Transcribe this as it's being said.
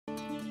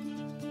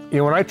You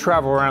know, when I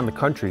travel around the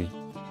country,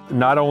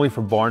 not only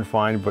for barn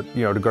find, but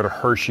to go to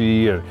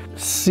Hershey and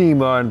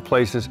SEMA and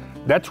places,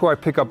 that's where I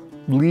pick up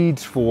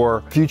leads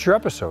for future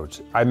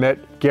episodes. I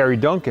met Gary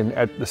Duncan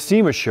at the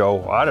SEMA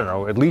show, I don't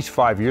know, at least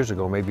 5 years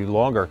ago, maybe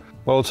longer.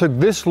 Well, it took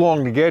this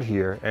long to get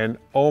here, and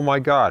oh my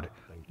God,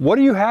 what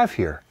do you have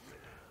here?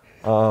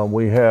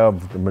 We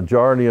have the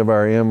majority of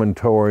our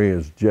inventory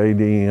is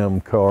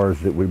JDM cars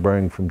that we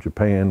bring from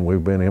Japan.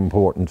 We've been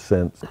importing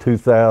since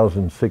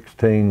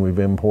 2016. We've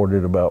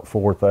imported about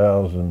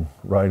 4,000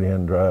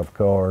 right-hand drive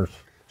cars.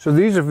 So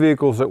these are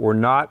vehicles that were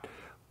not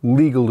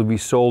legal to be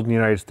sold in the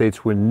United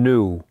States when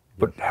new,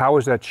 but how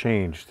has that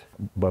changed?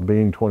 By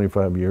being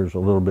 25 years, a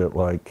little bit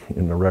like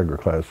in the regular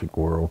classic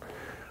world,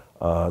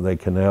 they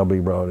can now be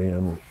brought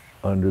in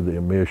under the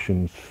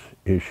emissions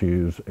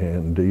issues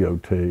and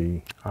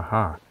DOT.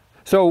 Uh-huh.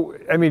 So,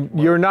 I mean,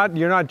 you're not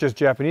just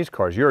Japanese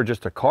cars, you're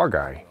just a car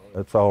guy.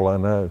 That's all I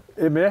know.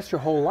 I mean, that's your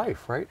whole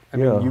life, right? I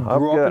yeah, mean, you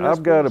grew up in this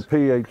I've got a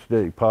place?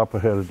 PhD. Papa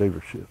had a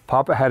dealership.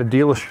 Papa had a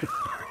dealership.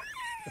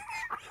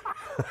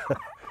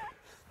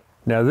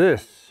 Now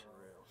that's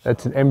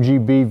an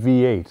MGB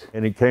V8.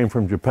 And it came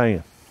from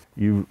Japan.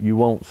 You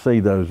won't see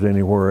those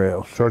anywhere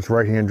else. So it's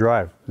right-hand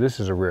drive.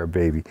 This is a rare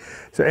baby.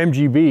 So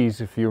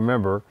MGBs, if you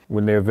remember,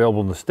 when they were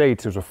available in the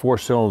States, there was a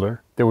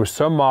 4-cylinder. There were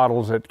some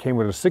models that came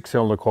with a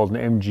 6-cylinder called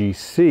an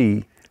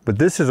MGC, but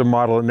this is a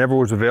model that never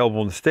was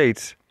available in the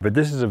States, but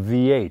this is a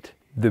V8.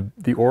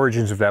 The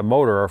origins of that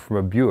motor are from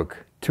a Buick.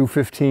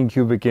 215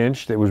 cubic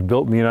inch that was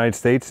built in the United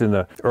States in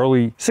the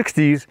early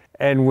 60s.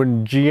 And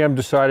when GM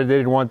decided they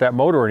didn't want that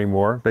motor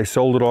anymore, they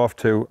sold it off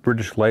to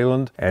British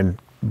Leyland,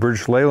 and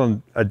British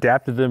Leyland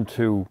adapted them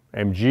to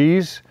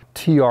MGs,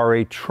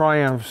 TR8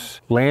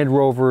 Triumphs, Land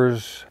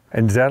Rovers.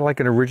 And is that like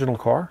an original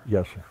car?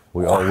 Yes, sir.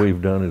 All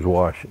we've done is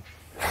wash it.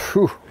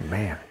 Whew,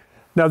 man.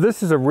 Now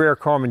this is a rare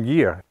Common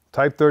Ghia,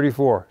 Type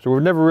 34. So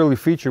we've never really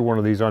featured one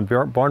of these on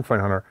Barn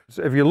Find Hunter.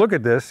 So if you look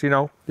at this,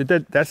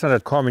 that's not a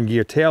Common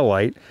Ghia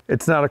taillight.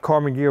 It's not a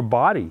Common Ghia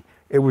body.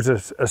 It was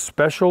a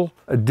special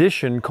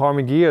edition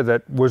Common Ghia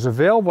that was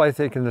available, I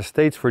think, in the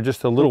States for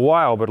just a little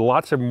while, but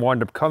lots of them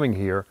wound up coming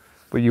here.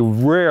 But you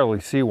rarely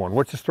see one.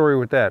 What's the story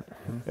with that?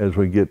 As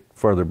we get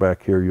further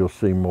back here, you'll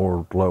see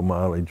more low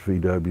mileage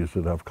VWs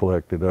that I've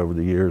collected over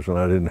the years, and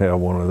I didn't have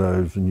one of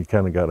those, and you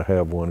kind of got to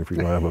have one if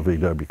you're going to have a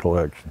VW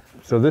collection.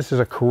 So this is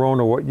a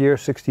Corona, what year?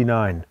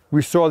 69.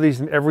 We saw these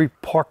in every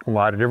parking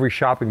lot at every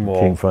shopping mall.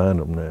 Can't find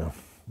them now.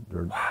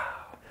 Wow.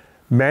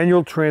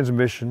 Manual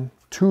transmission,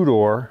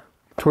 2-door,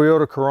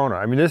 Toyota Corona.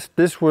 I mean,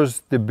 this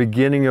was the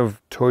beginning of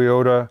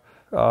Toyota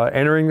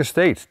entering the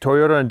States.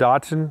 Toyota and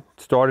Datsun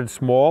started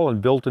small and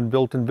built and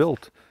built and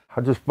built. I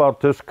just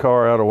bought this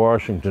car out of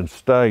Washington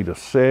State, a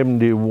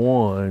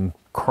 71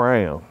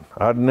 Crown.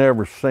 I'd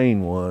never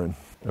seen one.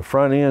 The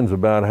front end's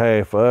about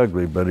half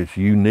ugly, but it's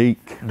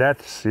unique.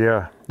 That's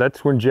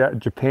when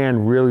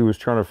Japan really was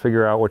trying to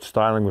figure out what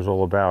styling was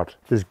all about.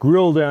 There's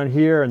grill down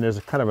here, and there's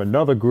kind of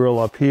another grill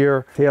up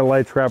here. Tail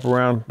lights wrap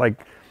around.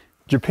 Like,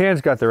 Japan's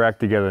got their act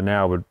together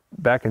now, but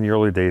back in the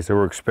early days, they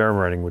were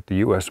experimenting with the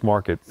US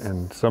market,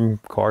 and some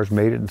cars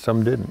made it and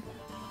some didn't.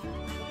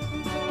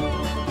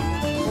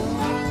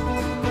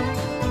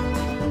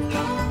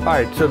 All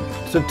right,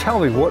 so tell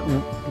me,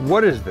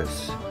 what is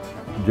this?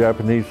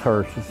 Japanese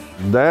hearses.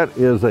 That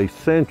is a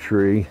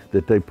Century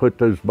that they put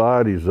those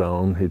bodies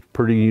on. It's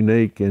pretty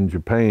unique in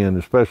Japan,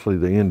 especially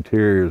the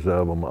interiors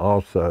of them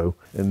also.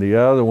 And the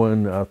other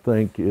one, I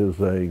think,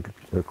 is a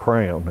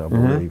Crown, I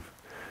believe.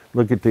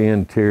 Look at the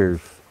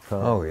interiors,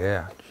 Tom. Oh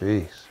yeah,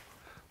 jeez.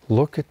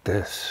 Look at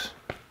this.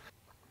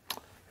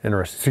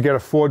 Interesting. So you got a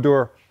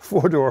four-door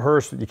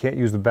hearse that you can't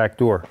use the back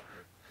door.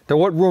 Now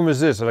what room is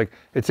this? Like,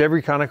 it's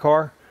every kind of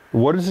car?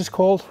 What is this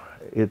called?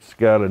 It's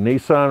got a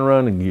Nissan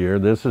running gear.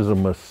 This is a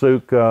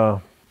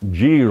Masuka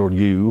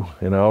Gyu,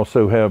 and I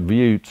also have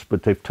Buttes,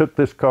 but they took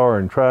this car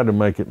and tried to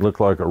make it look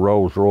like a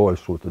Rolls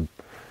Royce with a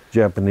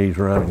Japanese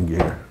running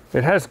gear.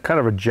 It has kind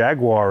of a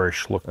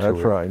Jaguar-ish look to it.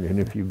 That's right, and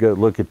if you go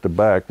look at the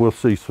back, we'll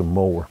see some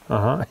more.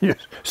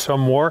 Yes, some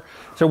more.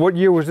 So what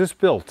year was this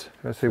built?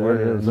 Let's see, what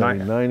is it?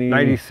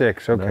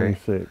 96, okay.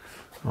 96.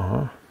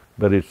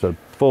 But it's a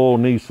full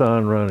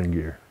Nissan running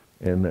gear,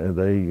 and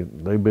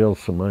they build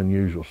some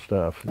unusual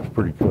stuff. It's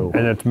pretty cool.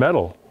 And it's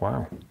metal,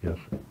 wow. Yes.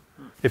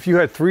 If you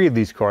had 3 of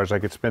these cars, I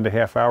could spend a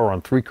half hour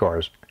on 3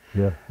 cars.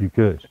 Yeah, you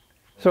could.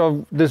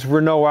 So this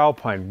Renault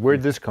Alpine,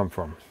 where'd this come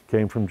from?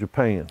 Came from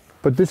Japan.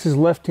 But this is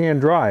left-hand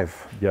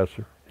drive. Yes,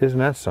 sir. Isn't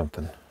that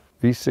something?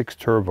 V6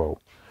 turbo.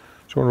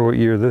 So I wonder what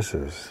year this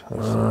is.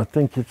 I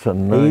think it's a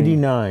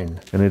 89.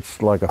 And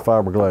it's like a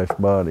fiberglass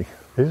body.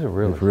 Is it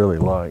really? It's really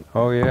light.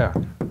 Oh yeah.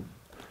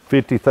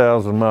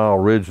 50,000 mile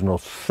original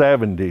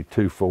 70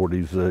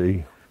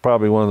 240Z.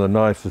 Probably one of the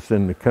nicest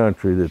in the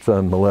country that's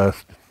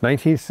unmolested.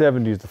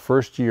 1970 is the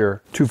first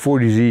year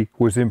 240Z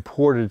was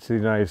imported to the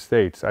United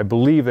States. I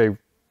believe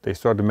they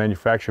started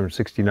manufacturing in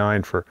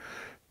 69 for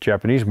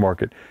Japanese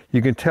market.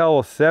 You can tell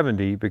a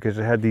 70 because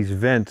it had these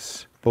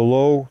vents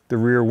below the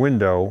rear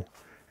window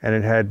and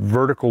it had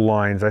vertical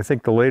lines. I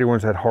think the later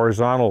ones had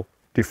horizontal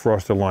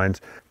defroster lines.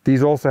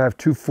 These also have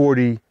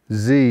 240Z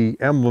Z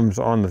emblems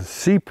on the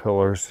C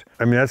pillars.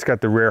 I mean, that's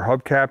got the rare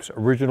hubcaps,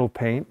 original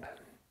paint,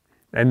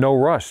 and no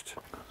rust.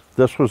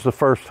 This was the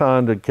first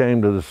time that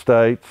came to the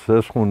States.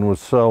 This one was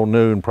sold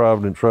new in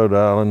Providence, Rhode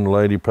Island. The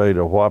lady paid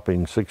a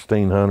whopping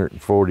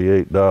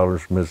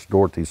 $1,648, Miss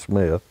Dorothy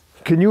Smith.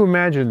 Can you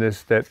imagine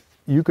this, that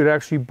you could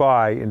actually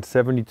buy in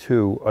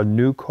 '72 a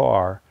new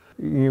car,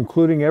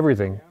 including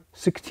everything,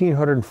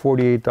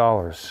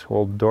 $1,648.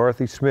 Well,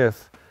 Dorothy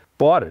Smith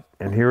bought it,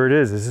 and here it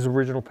is. Is this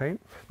original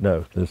paint?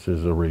 No, this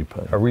is a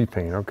repaint. A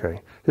repaint, okay.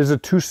 This is a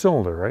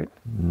 2-cylinder, right?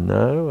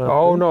 No.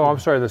 Oh, no, I'm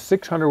sorry. The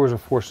 600 was a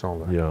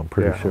 4-cylinder. Yeah, I'm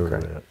pretty sure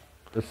of that.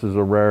 This is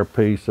a rare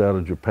piece out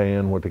of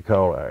Japan, what they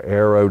call an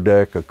Aero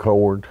Deck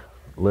Accord,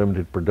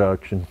 limited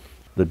production.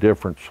 The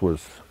difference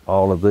was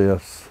all of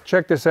this.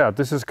 Check this out.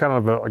 This is kind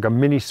of like a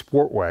mini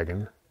sport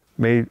wagon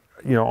made,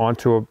 you know,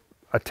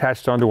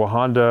 attached onto a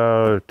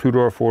Honda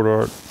 2-door,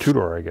 4-door,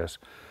 2-door, I guess.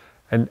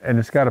 And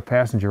it's got a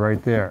passenger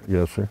right there.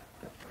 Yes, sir.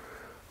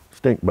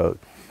 Stink boat.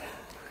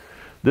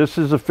 This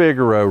is a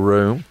Figaro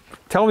room.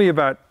 Tell me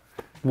about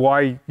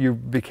why you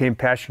became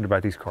passionate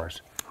about these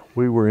cars.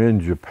 We were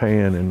in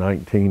Japan in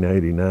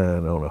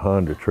 1989 on a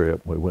Honda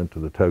trip. We went to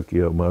the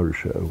Tokyo Motor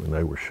Show and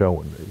they were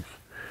showing these.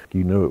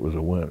 You knew it was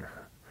a winner,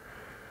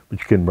 but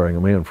you couldn't bring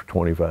them in for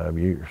 25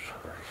 years.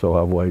 So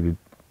I've waited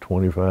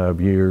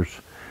 25 years.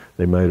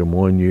 They made them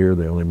 1 year.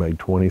 They only made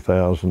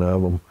 20,000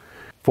 of them.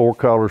 4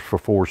 colors for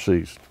 4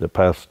 seasons: the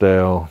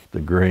pastel, the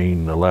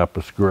green, the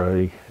lapis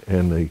gray,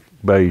 and the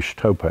beige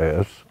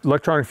topaz.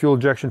 Electronic fuel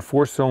injection,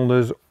 4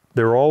 cylinders.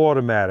 They're all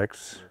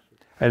automatics,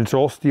 and it's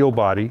all steel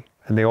body,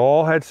 and they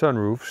all had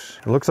sunroofs.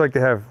 It looks like they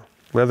have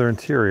leather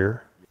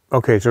interior.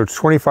 Okay, so it's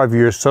 25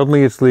 years.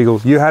 Suddenly it's legal.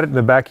 You had it in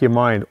the back of your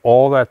mind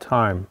all that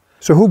time.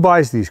 So who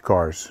buys these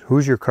cars?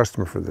 Who's your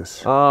customer for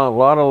this? A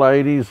lot of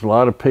ladies, a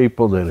lot of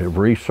people that have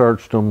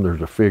researched them.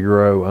 There's a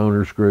Figaro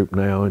owners group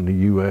now in the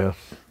U.S.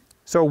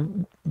 So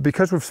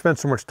because we've spent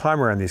so much time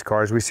around these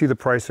cars, we see the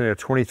price in there,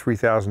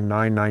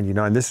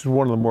 $23,999. This is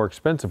one of the more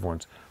expensive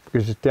ones,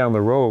 because just down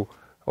the road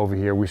over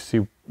here, we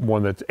see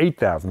one that's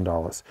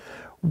 $8,000.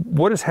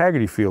 What does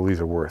Hagerty feel these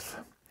are worth?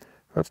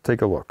 Let's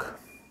take a look.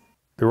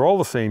 They're all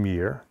the same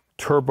year.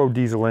 Turbo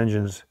diesel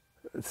engines,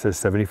 it says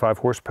 75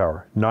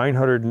 horsepower,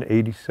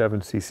 987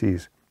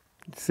 cc's.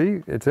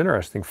 See, it's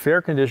interesting.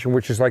 Fair condition,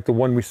 which is like the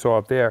one we saw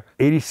up there,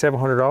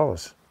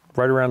 $8,700,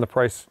 right around the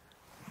price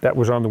that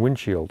was on the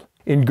windshield.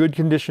 In good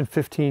condition,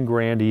 15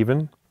 grand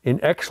even.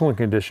 In excellent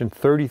condition,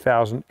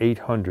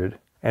 30,800,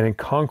 and in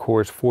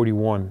concours,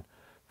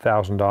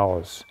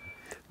 $41,000.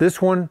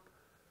 This one,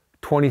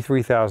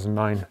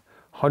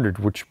 23,900,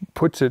 which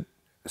puts it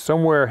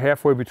somewhere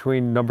halfway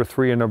between number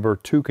 3 and number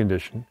 2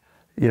 condition.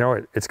 You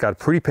know, it's got a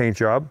pretty paint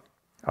job.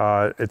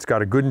 It's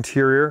got a good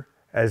interior.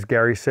 As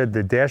Gary said,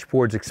 the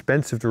dashboard's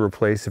expensive to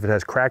replace if it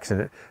has cracks in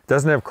it. It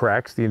doesn't have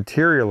cracks. The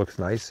interior looks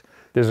nice.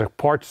 There's a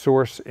parts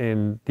source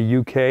in the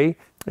UK.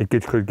 It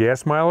gets good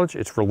gas mileage.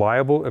 It's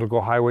reliable. It'll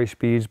go highway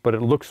speeds, but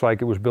it looks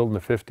like it was built in the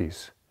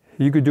 50s.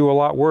 You could do a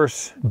lot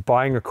worse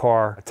buying a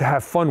car to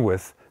have fun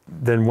with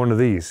than one of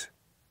these.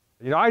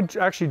 You know, I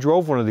actually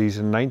drove one of these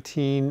in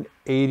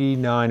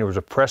 1989. It was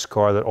a press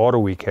car that Auto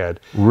Week had.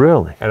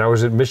 Really? And I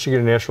was at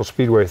Michigan National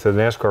Speedway for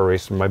the NASCAR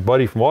race, and my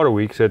buddy from Auto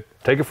Week said,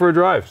 take it for a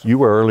drive. You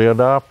were early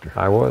adopter.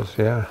 I was,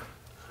 yeah.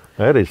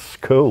 That is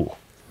cool.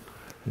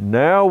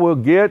 Now we'll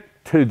get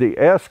to the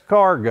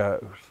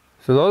S-Cargos.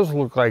 So those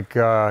look like,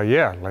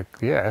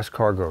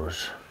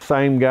 S-Cargos.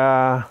 Same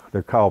guy.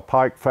 They're called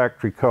Pike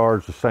Factory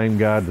cars. The same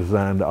guy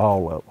designed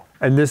all of them.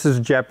 And this is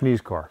a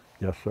Japanese car.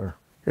 Yes, sir.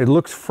 It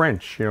looks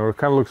French, you know, it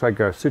kind of looks like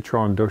a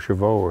Citroën Deux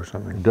Chevaux or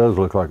something. It does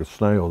look like a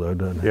snail though,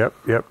 doesn't it?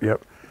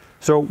 Yep.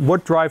 So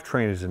what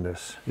drivetrain is in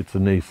this? It's a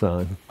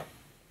Nissan.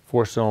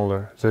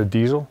 4-cylinder. Is it a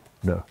diesel?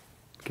 No.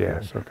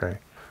 Gas, okay.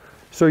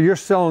 So you're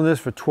selling this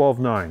for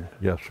 $12,900?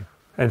 Yes, sir.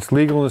 And it's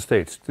legal in the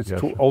States? It's Yes,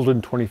 sir. older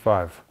than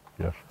 25?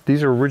 Yes.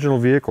 These are original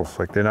vehicles,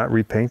 like they're not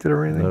repainted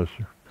or anything? No,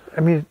 sir.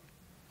 I mean,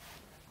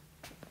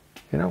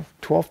 you know,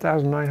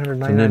 $12,999.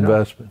 It's an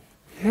investment.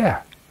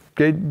 Yeah.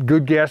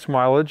 Good gas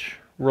mileage.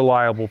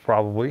 Reliable,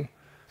 probably.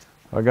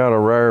 I got a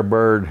rare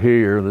bird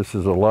here. This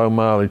is a low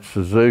mileage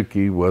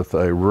Suzuki with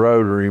a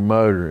rotary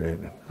motor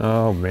in it.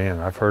 Oh man,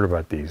 I've heard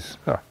about these.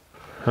 Huh.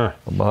 A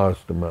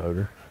Mazda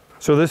motor.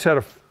 So this had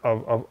a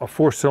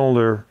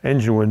 4-cylinder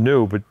engine when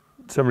new, but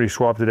somebody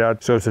swapped it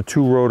out, so it's a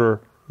 2-rotor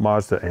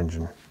Mazda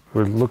engine. It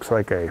looks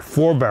like a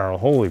 4-barrel.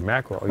 Holy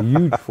mackerel, a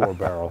huge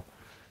 4-barrel.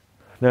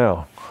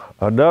 Now,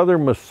 another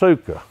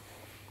Masuka,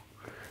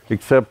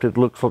 except it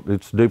looks like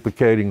it's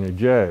duplicating a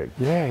Jag.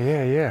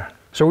 Yeah.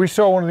 So we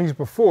saw one of these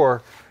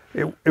before.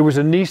 It was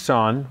a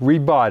Nissan,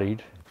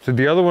 rebodied. So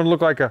the other one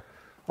looked like a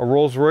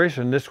Rolls Royce,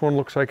 and this one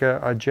looks like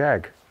a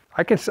Jag.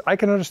 I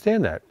can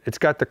understand that. It's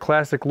got the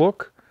classic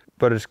look,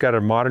 but it's got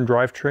a modern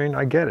drivetrain.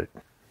 I get it.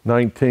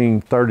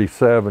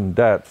 1937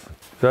 Datsun.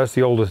 So that's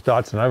the oldest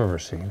Datsun I've ever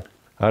seen.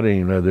 I didn't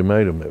even know they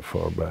made them that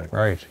far back.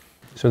 Right.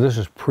 So this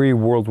is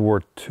pre-World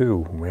War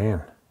II,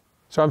 man.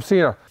 So I'm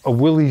seeing a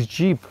Willys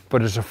Jeep,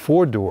 but it's a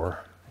 4-door.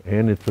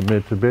 And it's a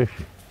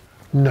Mitsubishi.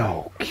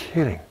 No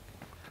kidding.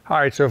 All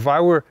right, so if I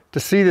were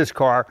to see this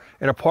car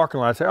in a parking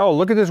lot, I'd say, oh,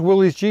 look at this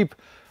Willys Jeep.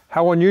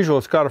 How unusual,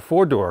 it's got a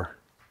 4-door.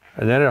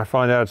 And then I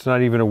find out it's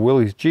not even a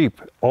Willys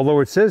Jeep,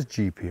 although it says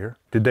Jeep here.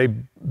 Did they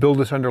build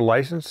this under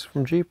license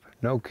from Jeep?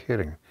 No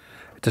kidding.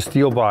 It's a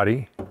steel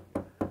body.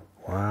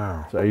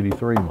 Wow. It's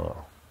 83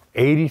 model.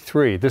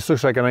 83. This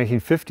looks like a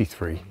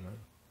 1953.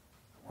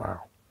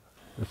 Wow.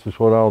 This is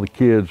what all the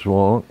kids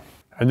want.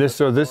 And this,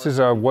 so this is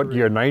a what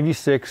year?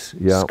 96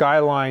 Yep.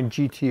 Skyline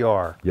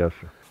GTR. Yes,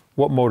 sir.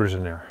 What motor's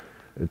in there?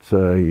 It's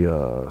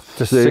a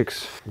It's a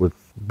six with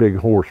big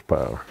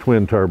horsepower,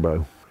 twin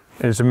turbo.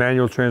 And it's a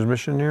manual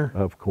transmission here?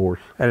 Of course.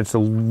 And it's a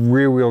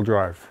rear-wheel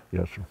drive.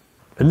 Yes, sir.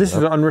 And this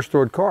is an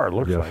unrestored car, it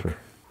looks Yes, like. sir.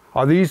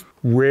 Are these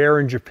rare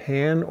in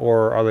Japan,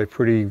 or are they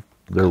pretty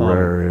They're common?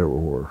 rare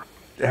everywhere.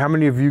 How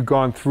many have you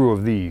gone through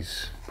of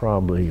these?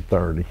 Probably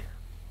 30.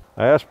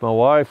 I asked my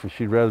wife if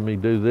she'd rather me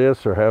do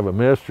this or have a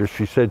mistress.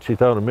 She said she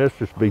thought a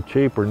mistress would be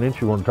cheaper, and then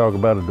she wanted to talk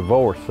about a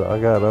divorce, so I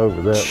got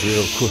over that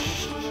real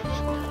quick.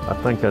 I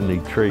think I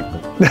need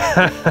treatment.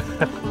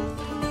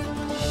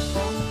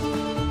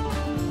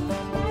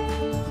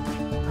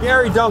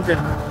 Gary Duncan,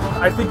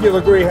 I think you'll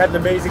agree, had an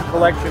amazing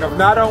collection of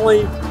not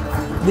only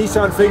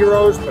Nissan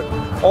Figaros,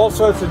 but all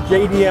sorts of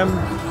JDM,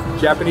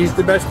 Japanese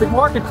domestic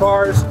market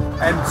cars,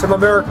 and some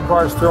American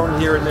cars thrown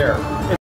here and there.